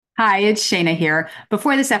Hi, it's Shayna here.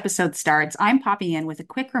 Before this episode starts, I'm popping in with a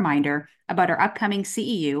quick reminder about our upcoming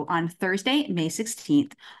CEU on Thursday, May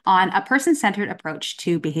 16th, on a person centered approach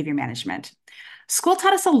to behavior management. School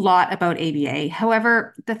taught us a lot about ABA.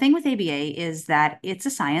 However, the thing with ABA is that it's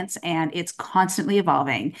a science and it's constantly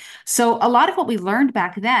evolving. So, a lot of what we learned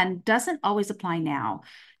back then doesn't always apply now.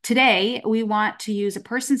 Today, we want to use a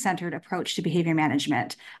person centered approach to behavior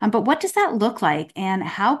management. But what does that look like, and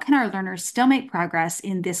how can our learners still make progress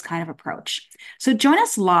in this kind of approach? So join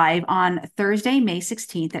us live on Thursday, May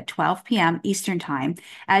 16th at 12 p.m. Eastern Time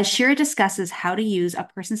as Shira discusses how to use a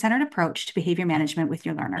person centered approach to behavior management with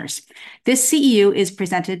your learners. This CEU is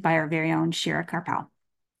presented by our very own Shira Karpal.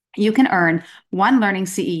 You can earn one learning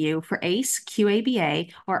CEU for ACE,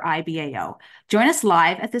 QABA, or IBAO. Join us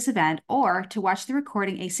live at this event, or to watch the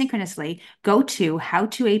recording asynchronously, go to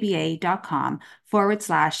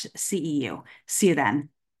howtoaba.com/CEU. See you then.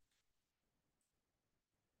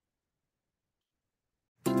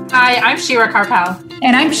 Hi, I'm Shira Karpal.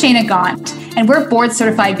 And I'm Shayna Gaunt, and we're board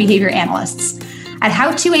certified behavior analysts. At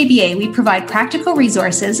How to ABA, we provide practical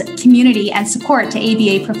resources, community, and support to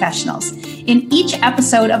ABA professionals. In each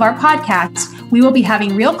episode of our podcast, we will be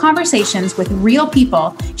having real conversations with real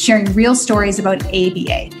people, sharing real stories about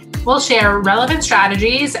ABA. We'll share relevant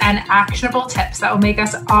strategies and actionable tips that will make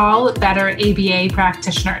us all better ABA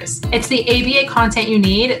practitioners. It's the ABA content you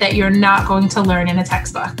need that you're not going to learn in a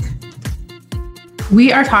textbook.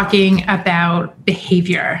 We are talking about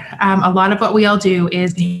behavior. A lot of what we all do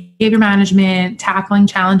is behavior management, tackling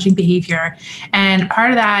challenging behavior. And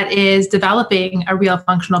part of that is developing a real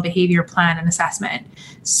functional behavior plan and assessment.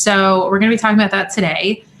 So we're going to be talking about that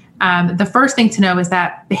today. The first thing to know is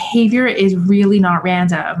that behavior is really not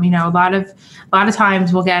random. A lot of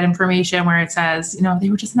times we'll get information where it says, they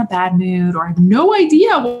were just in a bad mood, or I have no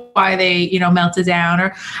idea why they, melted down,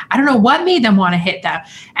 or I don't know what made them want to hit them.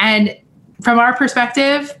 And from our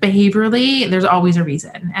perspective, behaviorally, there's always a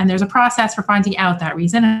reason, and there's a process for finding out that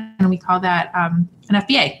reason, and we call that an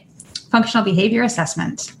FBA. Functional behavior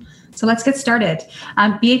assessment. So let's get started.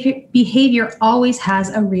 Behavior always has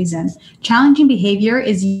a reason. Challenging behavior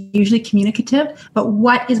is usually communicative, but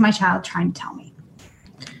what is my child trying to tell me?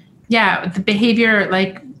 Yeah, the behavior,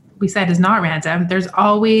 like we said, is not random. There's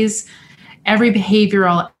always, every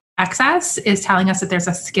behavioral excess is telling us that there's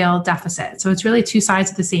a skill deficit. So it's really two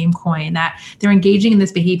sides of the same coin, that they're engaging in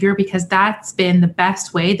this behavior because that's been the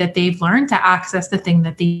best way that they've learned to access the thing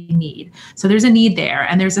that they need. So there's a need there,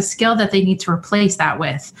 and there's a skill that they need to replace that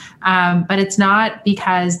with. But it's not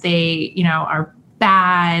because they, are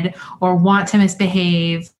bad or want to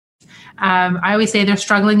misbehave. I always say they're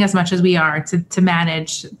struggling as much as we are to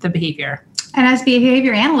manage the behavior. And as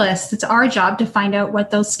behavior analysts, it's our job to find out what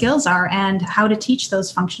those skills are and how to teach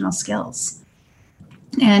those functional skills.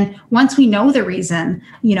 And once we know the reason,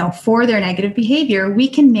 for their negative behavior, we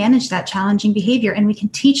can manage that challenging behavior, and we can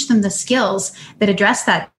teach them the skills that address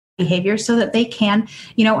that behavior so that they can,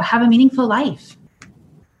 have a meaningful life.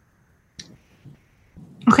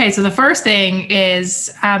 Okay, so the first thing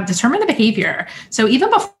is determine the behavior. So even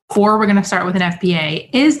before we're going to start with an FBA,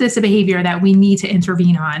 is this a behavior that we need to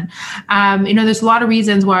intervene on? There's a lot of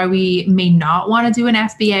reasons why we may not want to do an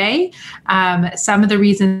FBA. Some of the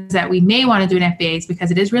reasons that we may want to do an FBA is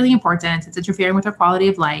because it is really important. It's interfering with our quality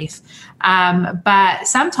of life. But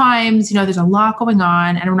sometimes, there's a lot going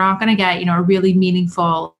on, and we're not going to get, a really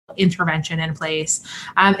meaningful intervention in place.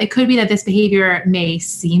 It could be that this behavior may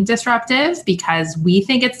seem disruptive because we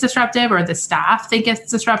think it's disruptive, or the staff think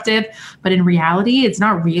it's disruptive, but in reality, it's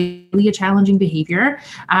not really a challenging behavior.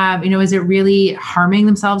 Is it really harming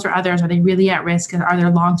themselves or others? Are they really at risk? Are there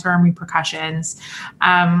long-term repercussions?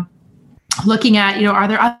 Looking at, are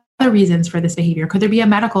there other reasons for this behavior? Could there be a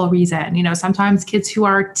medical reason? Sometimes kids who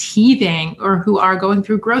are teething or who are going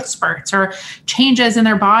through growth spurts or changes in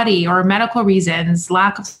their body, or medical reasons,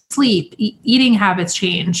 lack of sleep, eating habits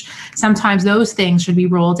change. Sometimes those things should be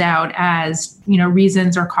rolled out as,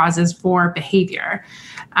 reasons or causes for behavior.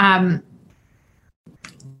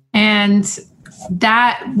 And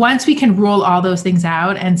that once we can rule all those things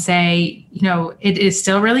out and say, it is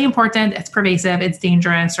still really important, it's pervasive, it's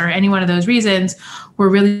dangerous, or any one of those reasons, we're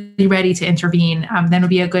really ready to intervene, then would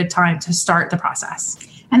be a good time to start the process.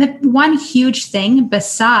 And the one huge thing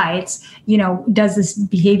besides, does this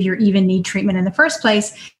behavior even need treatment in the first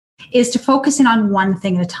place, is to focus in on one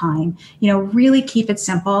thing at a time. Really keep it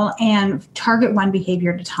simple and target one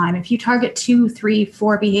behavior at a time. If you target 2, 3,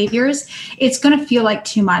 4 behaviors, it's going to feel like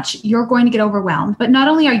too much. You're going to get overwhelmed. But not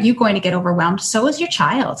only are you going to get overwhelmed, so is your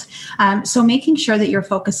child. So making sure that you're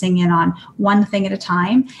focusing in on one thing at a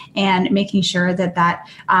time, and making sure that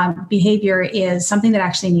behavior is something that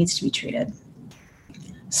actually needs to be treated.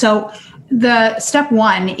 So the step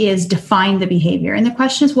one is define the behavior. And the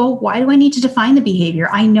question is, well, why do I need to define the behavior?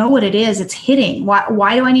 I know what it is. It's hitting.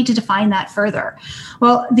 Why do I need to define that further?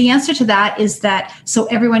 Well, the answer to that is that so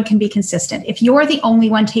everyone can be consistent. If you're the only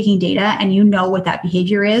one taking data and you know what that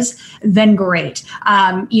behavior is, then great.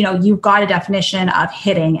 You've got a definition of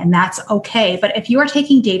hitting, and that's okay. But if you are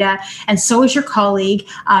taking data and so is your colleague,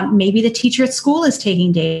 maybe the teacher at school is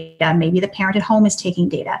taking data, maybe the parent at home is taking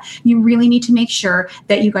data, you really need to make sure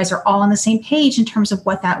that you guys are all on the same page in terms of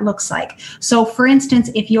what that looks like. So for instance,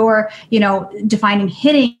 if you're, defining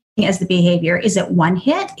hitting as the behavior, is it one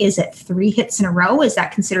hit? Is it 3 hits in a row? Is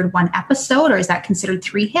that considered one episode, or is that considered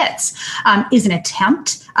 3 hits? Is an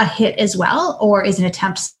attempt a hit as well, or is an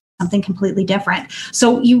attempt something completely different?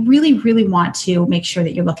 So you really, really want to make sure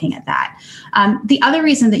that you're looking at that. The other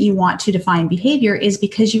reason that you want to define behavior is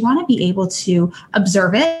because you want to be able to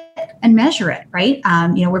observe it and measure it, right?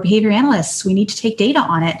 We're behavior analysts. We need to take data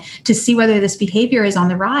on it to see whether this behavior is on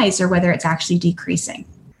the rise or whether it's actually decreasing.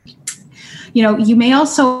 You may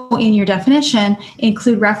also, in your definition,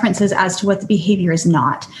 include references as to what the behavior is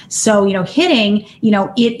not. So, hitting,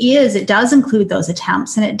 it does include those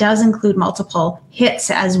attempts, and it does include multiple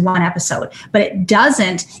hits as one episode, but it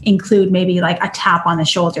doesn't include maybe like a tap on the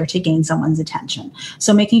shoulder to gain someone's attention.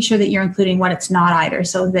 So making sure that you're including what it's not either,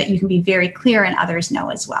 so that you can be very clear and others know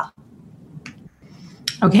as well.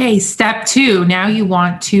 Okay, step 2, now you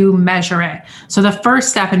want to measure it. So the first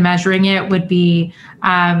step in measuring it would be,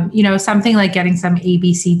 something like getting some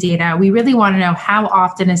ABC data. We really want to know, how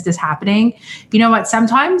often is this happening? You know what?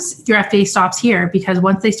 Sometimes your FBA stops here, because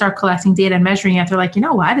once they start collecting data and measuring it, they're like, you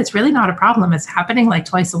know what? It's really not a problem. It's happening like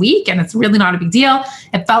twice a week, and it's really not a big deal.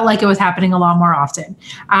 It felt like it was happening a lot more often.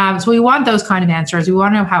 So we want those kind of answers. We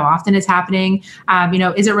want to know how often it's happening.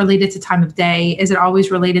 Is it related to time of day? Is it always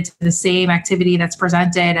related to the same activity that's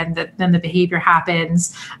presented and then the behavior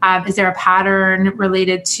happens? Is there a pattern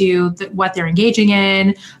related to what they're engaging in?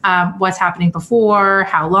 What's happening before?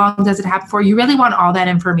 How long does it happen for? You really want all that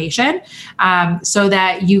information so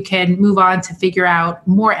that you can move on to figure out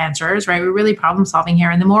more answers, right? We're really problem solving here.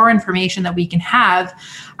 And the more information that we can have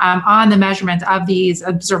on the measurement of these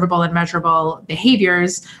observable and measurable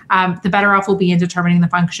behaviors, the better off we'll be in determining the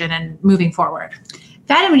function and moving forward.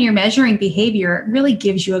 That, when you're measuring behavior, it really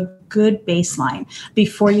gives you a good baseline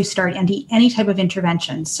before you start any type of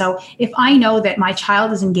intervention. So if I know that my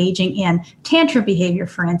child is engaging in tantrum behavior,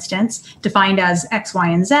 for instance, defined as X, Y,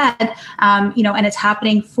 and Z, and it's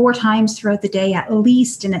happening 4 times throughout the day at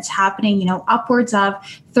least, and it's happening, upwards of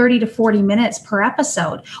 30 to 40 minutes per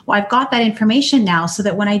episode. Well, I've got that information now, so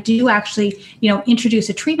that when I do actually, introduce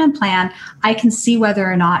a treatment plan, I can see whether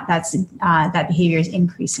or not that behavior is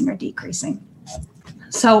increasing or decreasing.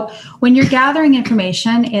 So when you're gathering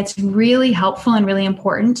information, it's really helpful and really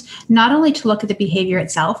important not only to look at the behavior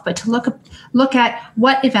itself, but to look at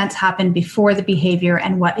what events happened before the behavior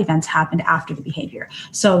and what events happened after the behavior.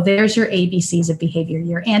 So there's your ABCs of behavior,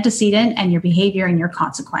 your antecedent and your behavior and your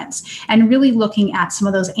consequence. And really looking at some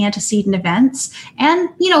of those antecedent events and,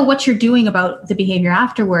 what you're doing about the behavior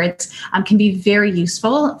afterwards can be very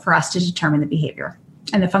useful for us to determine the behavior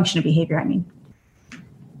and the function of behavior,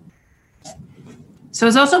 So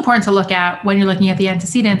it's also important to look at, when you're looking at the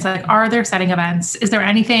antecedents, like, are there setting events? Is there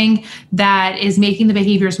anything that is making the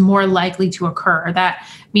behaviors more likely to occur? That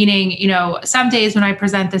meaning, some days when I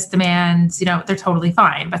present this demand, they're totally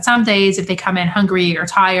fine. But some days, if they come in hungry or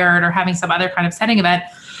tired or having some other kind of setting event,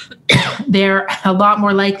 they're a lot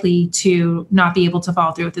more likely to not be able to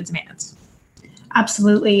follow through with the demands.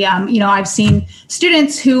 Absolutely. I've seen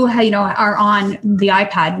students who, are on the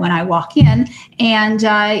iPad when I walk in, and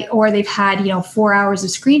or they've had, 4 hours of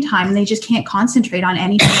screen time, and they just can't concentrate on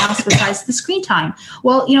anything else besides the screen time.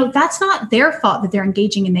 Well, that's not their fault that they're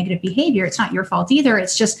engaging in negative behavior. It's not your fault either.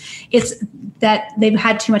 It's that they've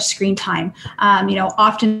had too much screen time.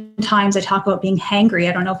 Oftentimes I talk about being hangry.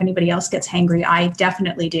 I don't know if anybody else gets hangry. I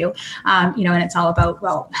definitely do. And it's all about,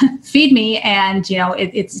 well, feed me. And,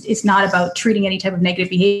 it's not about treating any type of negative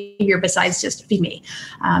behavior besides just feed me.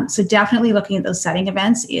 So definitely looking at those setting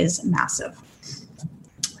events is massive.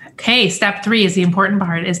 Okay, step 3 is the important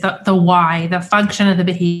part, is the why, the function of the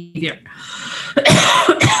behavior.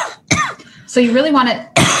 So you really want to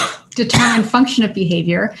determine function of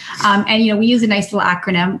behavior. And, we use a nice little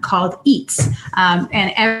acronym called EATS.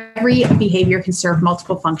 And every behavior can serve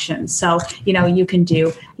multiple functions. So, you can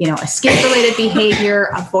do, escape-related behavior,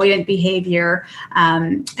 avoidant behavior,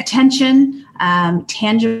 attention,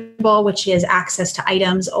 tangible, which is access to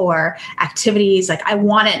items or activities. Like, I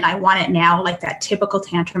want it and I want it now, like that typical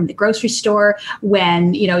tantrum at the grocery store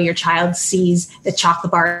when, your child sees the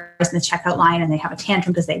chocolate bars in the checkout line and they have a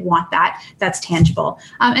tantrum because they want that. That's tangible.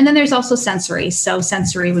 And then there's also sensory. So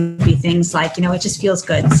sensory would be things like, it just feels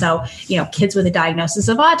good. So, kids with a diagnosis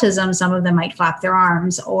of autism, some of them might flap their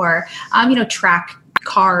arms or, track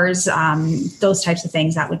cars, those types of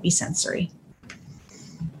things. That would be sensory.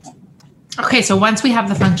 Okay, so once we have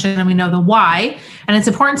the function and we know the why, and it's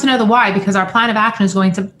important to know the why because our plan of action is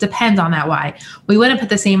going to depend on that why. We wouldn't put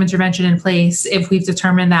the same intervention in place if we've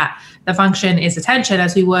determined that the function is attention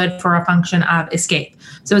as we would for a function of escape.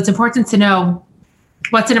 So it's important to know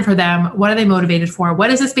what's in it for them. What are they motivated for? What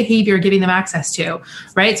is this behavior giving them access to,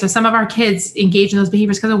 right? So some of our kids engage in those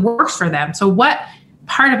behaviors because it works for them. So what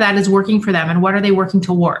part of that is working for them and what are they working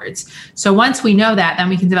towards? So once we know that, then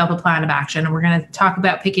we can develop a plan of action. And we're going to talk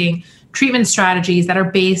about picking treatment strategies that are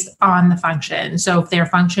based on the function. So if their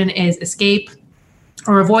function is escape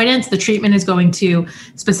or avoidance, the treatment is going to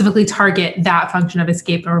specifically target that function of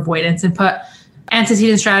escape or avoidance and put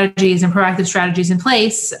antecedent strategies and proactive strategies in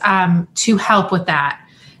place to help with that.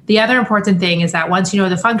 The other important thing is that once you know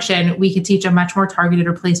the function, we can teach a much more targeted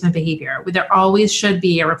replacement behavior. There always should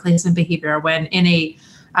be a replacement behavior when in a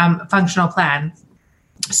functional plan.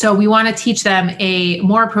 So we want to teach them a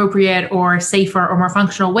more appropriate or safer or more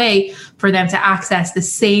functional way for them to access the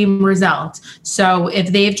same result. So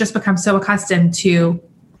if they've just become so accustomed to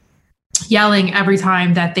yelling every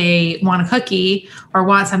time that they want a cookie or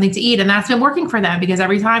want something to eat, and that's been working for them because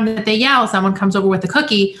every time that they yell, someone comes over with a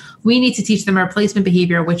cookie, we need to teach them a replacement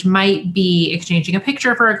behavior, which might be exchanging a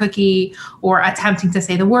picture for a cookie or attempting to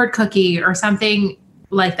say the word cookie or something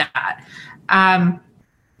like that.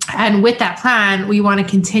 And with that plan, we want to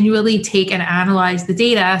continually take and analyze the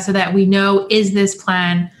data so that we know, is this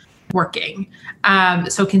plan working?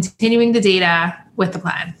 So continuing the data with the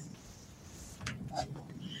plan.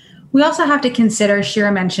 We also have to consider,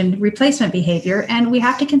 Shira mentioned replacement behavior, and we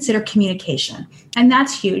have to consider communication. And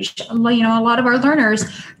that's huge. A lot of our learners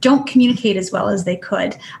don't communicate as well as they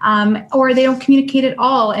could, or they don't communicate at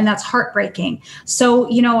all, and that's heartbreaking. So,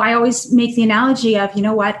 I always make the analogy of,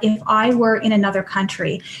 if I were in another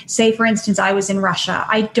country, say, for instance, I was in Russia,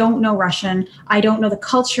 I don't know Russian, I don't know the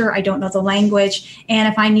culture, I don't know the language,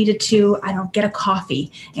 and if I needed to, get a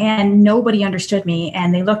coffee, and nobody understood me,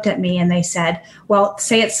 and they looked at me and they said, well,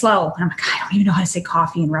 say it slow. And I'm like, I don't even know how to say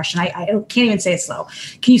coffee in Russian. I can't even say it slow.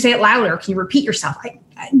 Can you say it louder? Can you repeat yourself?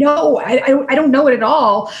 No, I don't know it at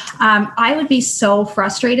all. I would be so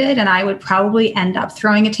frustrated and I would probably end up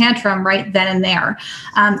throwing a tantrum right then and there.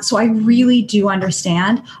 So I really do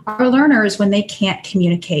understand our learners when they can't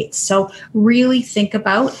communicate. So really think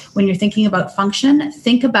about, when you're thinking about function,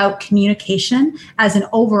 think about communication as an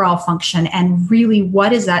overall function and really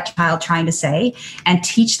what is that child trying to say, and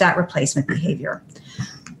teach that replacement behavior.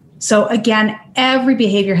 So again, every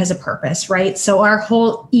behavior has a purpose, right? So our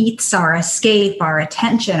whole eats, our escape, our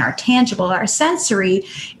attention, our tangible, our sensory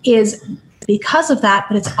is because of that,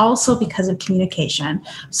 but it's also because of communication.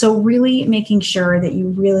 So really making sure that you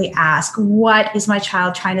really ask, what is my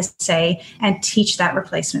child trying to say, and teach that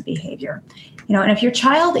replacement behavior. And if your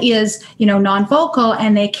child is, non-vocal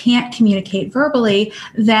and they can't communicate verbally,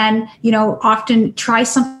 then, often try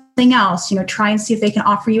something else, try and see if they can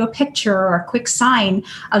offer you a picture or a quick sign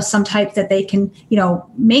of some type that they can,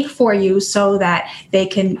 make for you so that they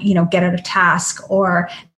can, get out of task, or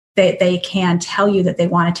they can tell you that they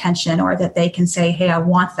want attention, or that they can say, hey, I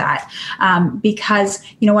want that. Because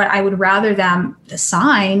I would rather them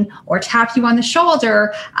sign or tap you on the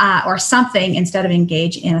shoulder or something instead of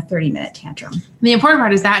engage in a 30-minute tantrum. The important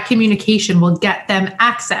part is that communication will get them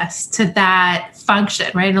access to that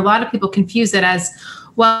function, right? And a lot of people confuse it as,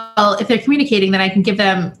 well, if they're communicating, then I can give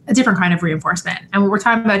them a different kind of reinforcement. And what we're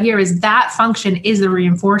talking about here is that function is the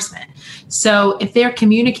reinforcement. So if they're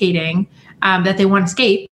communicating that they want to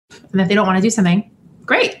escape and that they don't want to do something,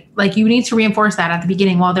 great. Like, you need to reinforce that at the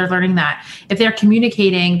beginning while they're learning that. If they're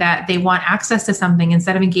communicating that they want access to something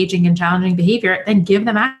instead of engaging in challenging behavior, then give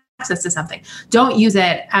them access to something. Don't use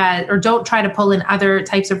it or don't try to pull in other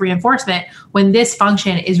types of reinforcement when this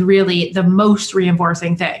function is really the most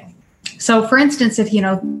reinforcing thing. So for instance, if,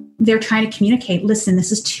 they're trying to communicate, listen,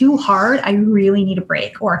 this is too hard. I really need a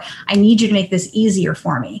break, or I need you to make this easier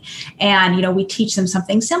for me. And, we teach them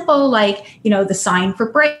something simple like, the sign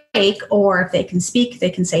for break, or if they can speak,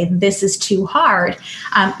 they can say, this is too hard.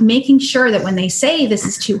 Making sure that when they say this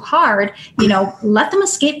is too hard, let them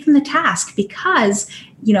escape from the task, because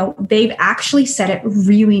they've actually set it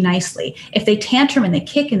really nicely. If they tantrum and they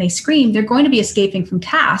kick and they scream, they're going to be escaping from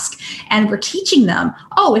task. And we're teaching them,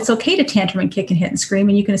 oh, it's okay to tantrum and kick and hit and scream,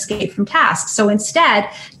 and you can escape from task. So instead,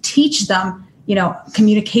 teach them,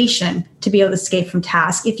 communication to be able to escape from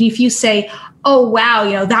task. If you say, oh,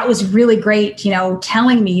 wow, that was really great,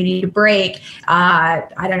 telling me you need a break. I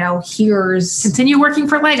don't know, continue working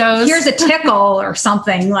for Legos. Here's a tickle or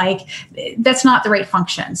something, like that's not the right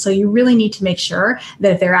function. So you really need to make sure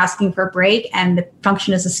that if they're asking for a break and the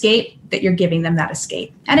function is escape, that you're giving them that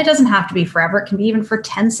escape. And it doesn't have to be forever. It can be even for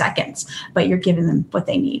 10 seconds, but you're giving them what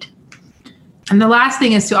they need. And the last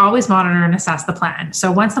thing is to always monitor and assess the plan. So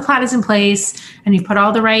once the plan is in place and you've put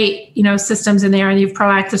all the right, systems in there and you've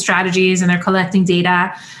proactive strategies and they're collecting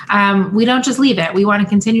data, we don't just leave it. We want to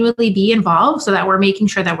continually be involved so that we're making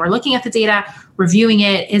sure that we're looking at the data, reviewing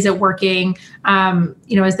it. Is it working?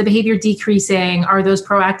 Is the behavior decreasing? Are those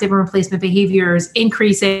proactive and replacement behaviors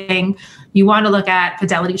increasing? You want to look at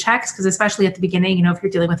fidelity checks, because especially at the beginning, if you're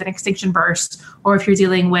dealing with an extinction burst, or if you're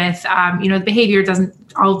dealing with, the behavior doesn't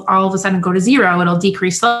all of a sudden go to zero, it'll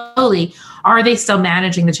decrease slowly. Are they still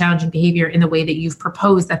managing the challenging behavior in the way that you've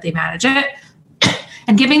proposed that they manage it?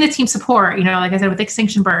 And giving the team support, like I said, with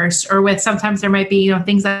extinction burst, or with sometimes there might be,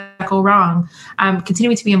 things that go wrong,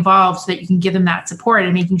 continuing to be involved so that you can give them that support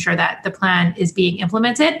and making sure that the plan is being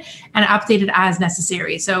implemented and updated as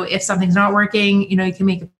necessary. So if something's not working, you can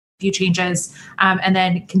make a few changes and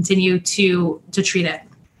then continue to treat it.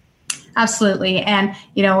 Absolutely. And,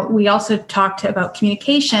 we also talked about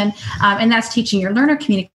communication, and that's teaching your learner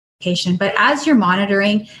communication. But as you're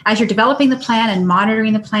developing the plan and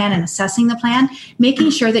monitoring the plan and assessing the plan,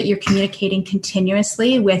 making sure that you're communicating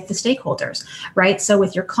continuously with the stakeholders, right? So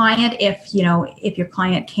with your client, if your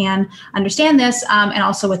client can understand this, and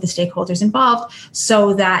also with the stakeholders involved,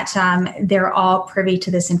 so that they're all privy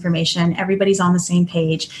to this information, everybody's on the same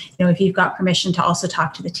page. If you've got permission to also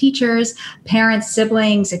talk to the teachers, parents,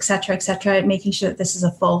 siblings, et cetera, making sure that this is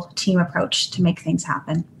a full team approach to make things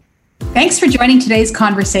happen. Thanks for joining today's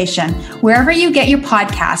conversation. Wherever you get your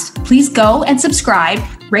podcast, please go and subscribe,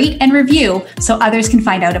 rate, and review so others can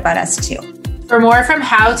find out about us too. For more from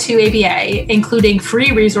How to ABA, including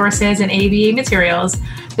free resources and ABA materials,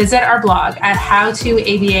 visit our blog at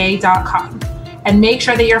howtoaba.com. And make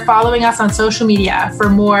sure that you're following us on social media for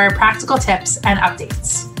more practical tips and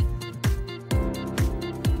updates.